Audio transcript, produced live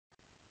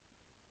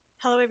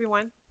Hello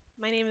everyone,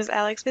 my name is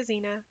Alex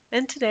Vizina,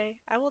 and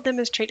today I will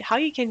demonstrate how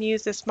you can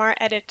use the Smart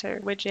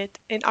Editor widget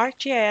in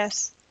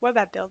ArcGIS Web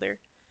App Builder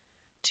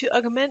to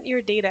augment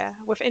your data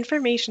with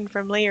information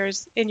from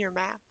layers in your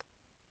map.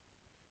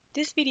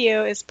 This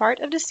video is part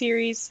of the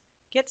series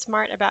Get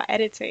Smart About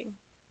Editing.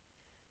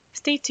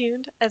 Stay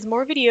tuned as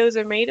more videos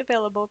are made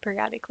available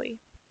periodically.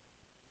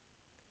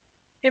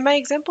 In my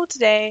example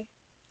today,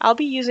 I'll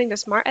be using the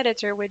Smart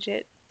Editor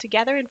widget to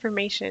gather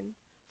information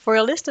for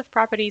a list of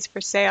properties for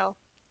sale.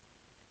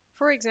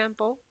 For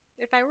example,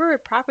 if I were a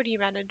property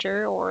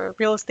manager or a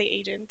real estate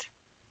agent,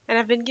 and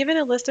I've been given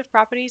a list of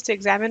properties to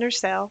examine or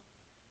sell,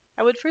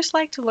 I would first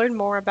like to learn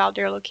more about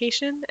their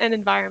location and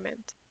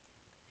environment.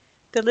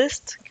 The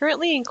list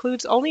currently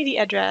includes only the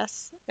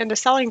address and the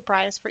selling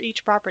price for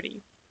each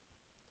property.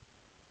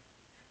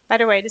 By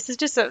the way, this is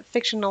just a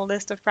fictional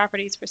list of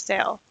properties for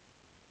sale.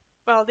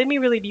 Well, they may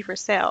really be for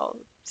sale,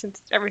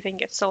 since everything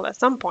gets sold at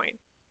some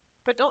point,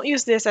 but don't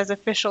use this as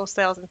official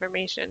sales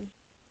information.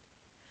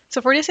 So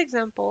for this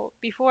example,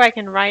 before I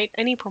can write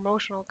any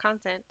promotional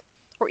content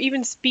or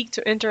even speak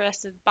to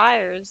interested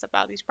buyers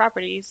about these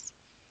properties,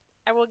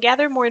 I will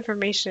gather more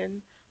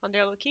information on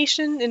their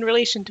location in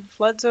relation to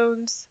flood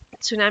zones,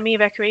 tsunami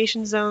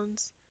evacuation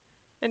zones,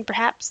 and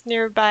perhaps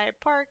nearby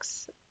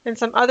parks and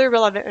some other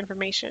relevant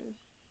information.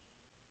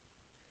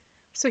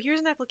 So here's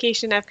an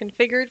application I've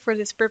configured for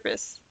this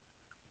purpose.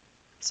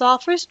 So I'll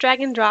first drag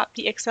and drop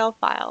the Excel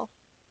file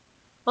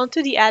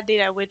onto the Add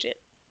Data widget.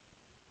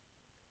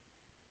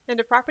 And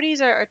the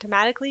properties are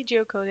automatically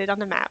geocoded on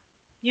the map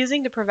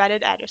using the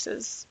provided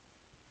addresses.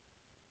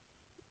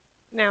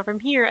 Now from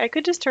here, I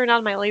could just turn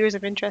on my layers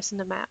of interest in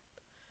the map.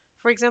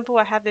 For example,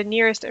 I have the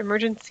nearest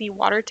emergency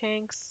water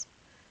tanks,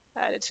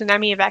 the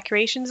tsunami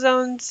evacuation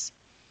zones,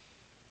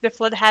 the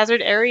flood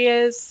hazard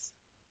areas,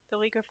 the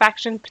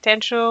liquefaction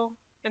potential,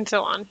 and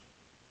so on.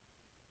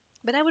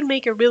 But that would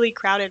make a really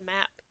crowded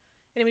map,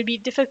 and it would be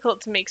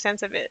difficult to make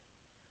sense of it.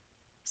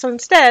 So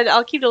instead,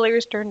 I'll keep the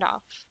layers turned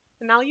off.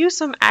 And I'll use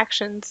some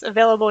actions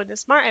available in the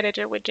Smart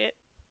Editor widget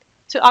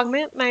to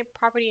augment my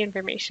property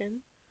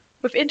information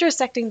with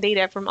intersecting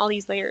data from all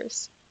these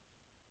layers.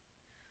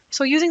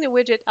 So using the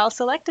widget, I'll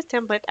select the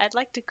template I'd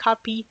like to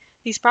copy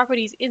these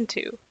properties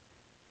into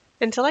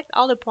and select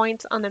all the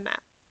points on the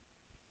map.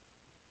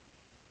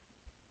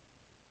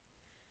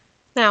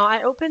 Now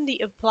I open the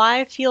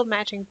Apply Field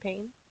Matching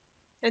pane,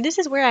 and this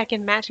is where I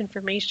can match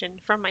information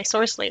from my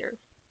source layer.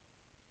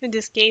 In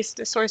this case,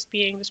 the source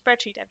being the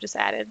spreadsheet I've just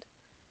added,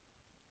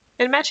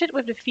 and match it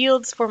with the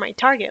fields for my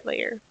target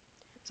layer,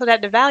 so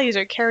that the values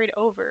are carried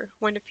over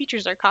when the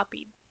features are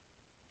copied.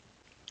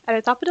 At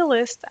the top of the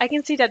list, I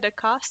can see that the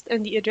cost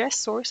and the address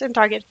source and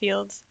target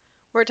fields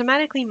were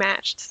automatically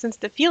matched since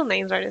the field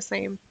names are the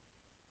same.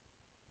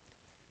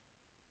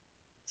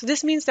 So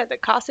this means that the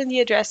cost and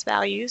the address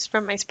values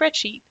from my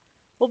spreadsheet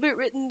will be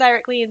written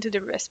directly into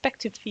the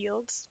respective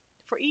fields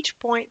for each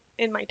point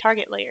in my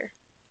target layer.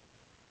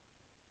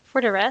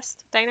 For the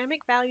rest,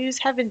 dynamic values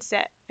have been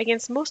set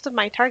against most of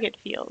my target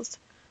fields,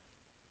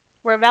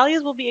 where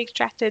values will be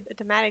extracted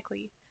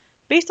automatically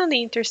based on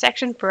the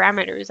intersection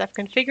parameters I've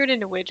configured in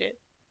the widget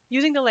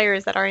using the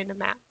layers that are in the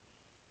map.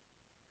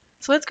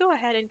 So let's go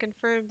ahead and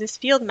confirm this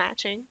field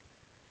matching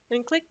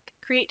and click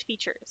Create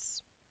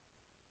Features.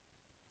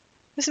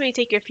 This may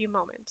take a few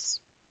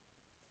moments.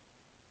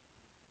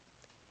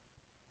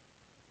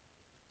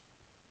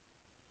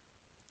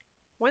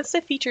 Once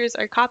the features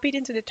are copied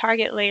into the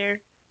target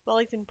layer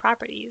Wellington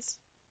Properties,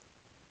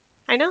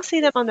 I now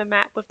see them on the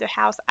map with the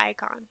house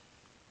icon.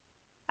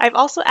 I've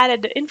also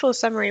added the Info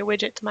Summary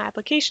widget to my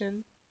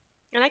application,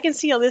 and I can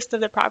see a list of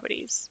the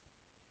properties.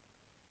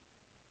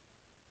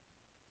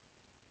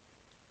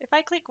 If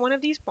I click one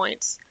of these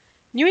points,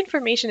 new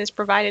information is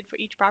provided for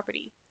each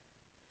property.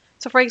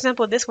 So for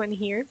example, this one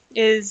here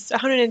is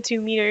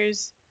 102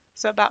 meters,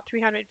 so about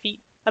 300 feet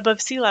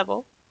above sea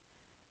level,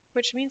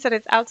 which means that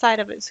it's outside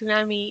of a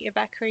tsunami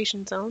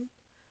evacuation zone,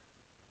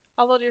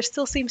 although there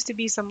still seems to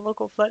be some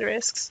local flood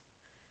risks.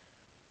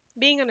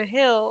 Being on a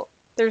hill,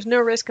 there's no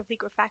risk of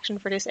liquefaction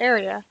for this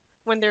area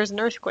when there's an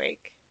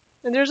earthquake,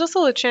 and there's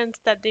also a chance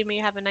that they may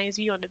have a nice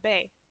view on the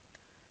bay.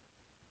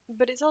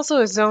 But it's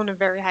also a zone of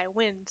very high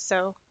wind,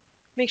 so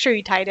make sure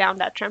you tie down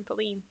that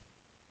trampoline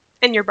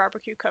and your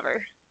barbecue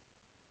cover.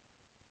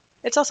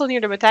 It's also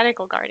near the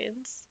botanical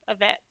gardens, a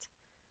vet,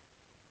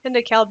 and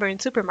the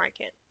Kelburn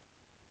supermarket.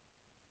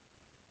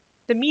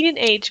 The median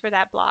age for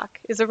that block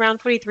is around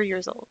 43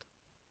 years old.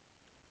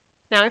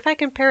 Now, if I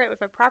compare it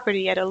with a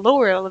property at a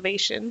lower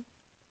elevation,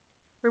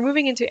 we're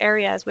moving into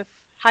areas with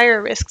higher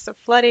risks of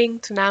flooding,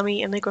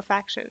 tsunami, and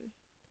liquefaction.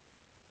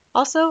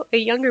 Also, a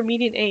younger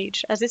median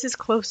age, as this is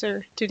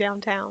closer to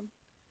downtown,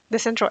 the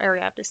central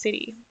area of the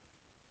city.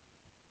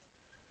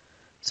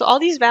 So all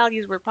these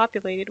values were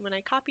populated when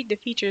I copied the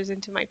features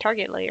into my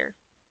target layer.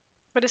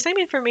 But the same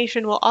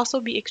information will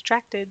also be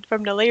extracted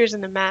from the layers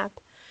in the map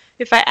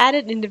if I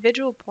added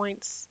individual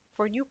points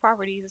for new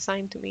properties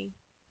assigned to me.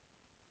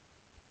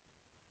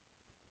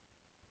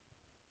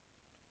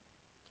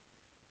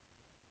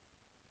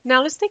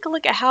 Now let's take a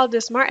look at how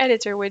the Smart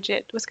Editor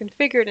widget was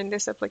configured in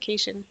this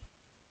application.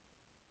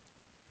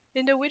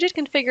 In the widget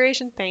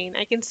configuration pane,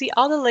 I can see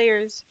all the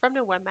layers from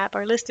the web map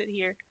are listed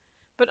here,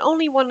 but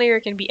only one layer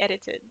can be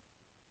edited.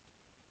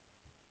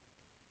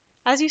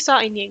 As you saw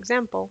in the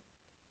example,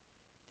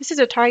 this is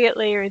a target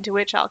layer into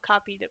which I'll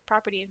copy the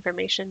property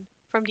information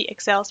from the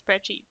Excel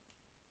spreadsheet.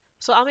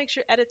 So I'll make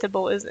sure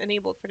editable is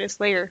enabled for this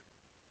layer.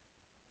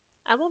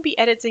 I won't be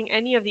editing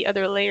any of the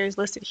other layers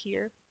listed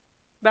here,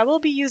 but I will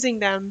be using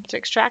them to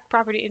extract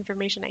property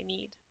information I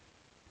need.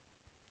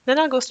 Then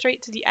I'll go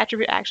straight to the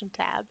Attribute Action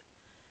tab,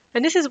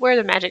 and this is where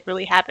the magic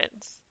really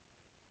happens.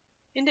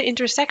 In the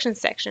Intersection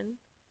section,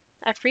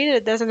 I've created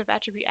a dozen of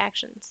attribute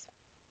actions.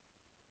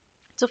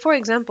 So for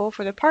example,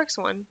 for the Parks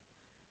one,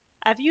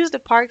 I've used the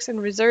Parks and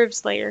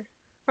Reserves layer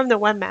from the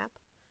web map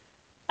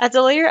as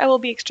the layer I will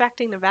be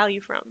extracting the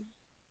value from.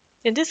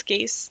 In this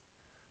case,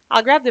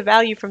 I'll grab the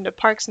value from the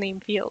Parks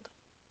name field.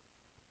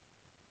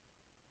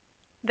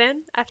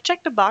 Then I've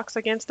checked the box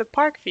against the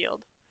Park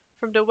field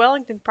from the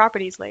Wellington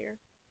Properties layer.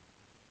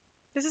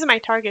 This is my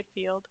target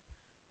field,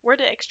 where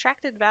the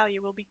extracted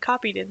value will be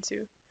copied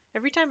into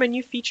every time a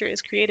new feature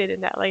is created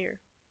in that layer.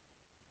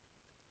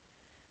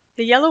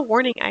 The yellow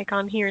warning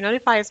icon here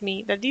notifies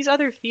me that these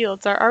other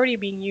fields are already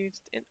being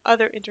used in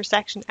other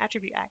intersection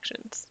attribute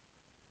actions,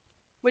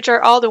 which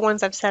are all the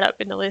ones I've set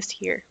up in the list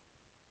here.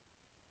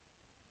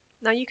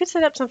 Now you could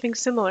set up something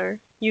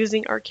similar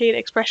using arcade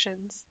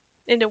expressions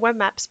in the web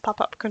map's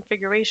pop-up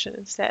configuration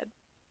instead.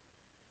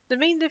 The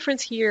main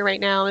difference here right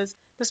now is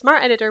the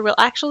Smart Editor will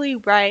actually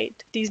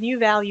write these new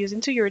values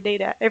into your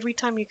data every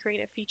time you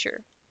create a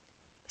feature.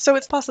 So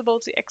it's possible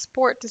to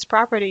export these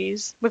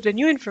properties with the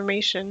new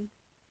information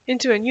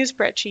into a new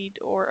spreadsheet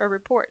or a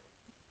report.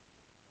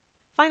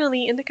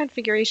 Finally, in the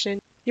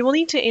configuration, you will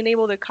need to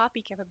enable the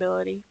copy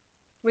capability,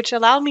 which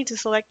allowed me to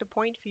select the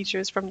point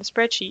features from the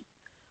spreadsheet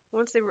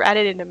once they were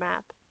added in the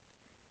map,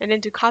 and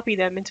then to copy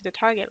them into the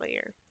target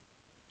layer.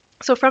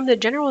 So from the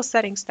General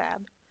Settings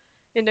tab,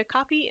 in the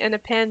Copy and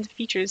Append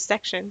Features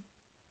section,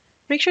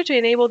 make sure to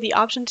enable the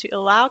option to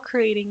allow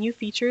creating new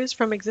features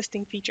from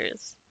existing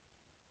features.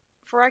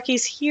 For our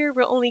case here,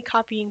 we're only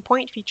copying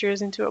point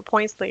features into a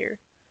points layer,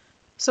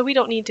 so we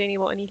don't need to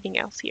enable anything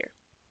else here.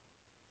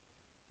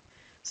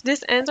 So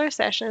this ends our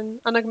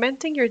session on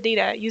augmenting your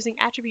data using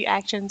attribute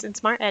actions in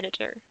Smart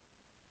Editor.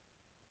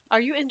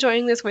 Are you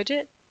enjoying this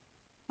widget?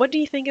 What do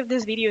you think of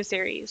this video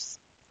series?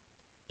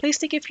 Please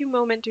take a few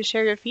moments to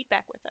share your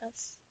feedback with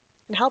us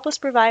and help us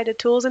provide the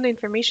tools and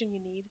information you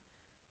need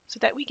so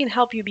that we can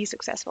help you be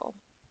successful.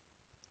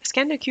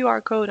 Scan the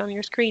QR code on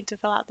your screen to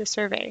fill out this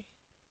survey.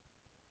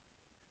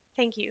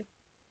 Thank you.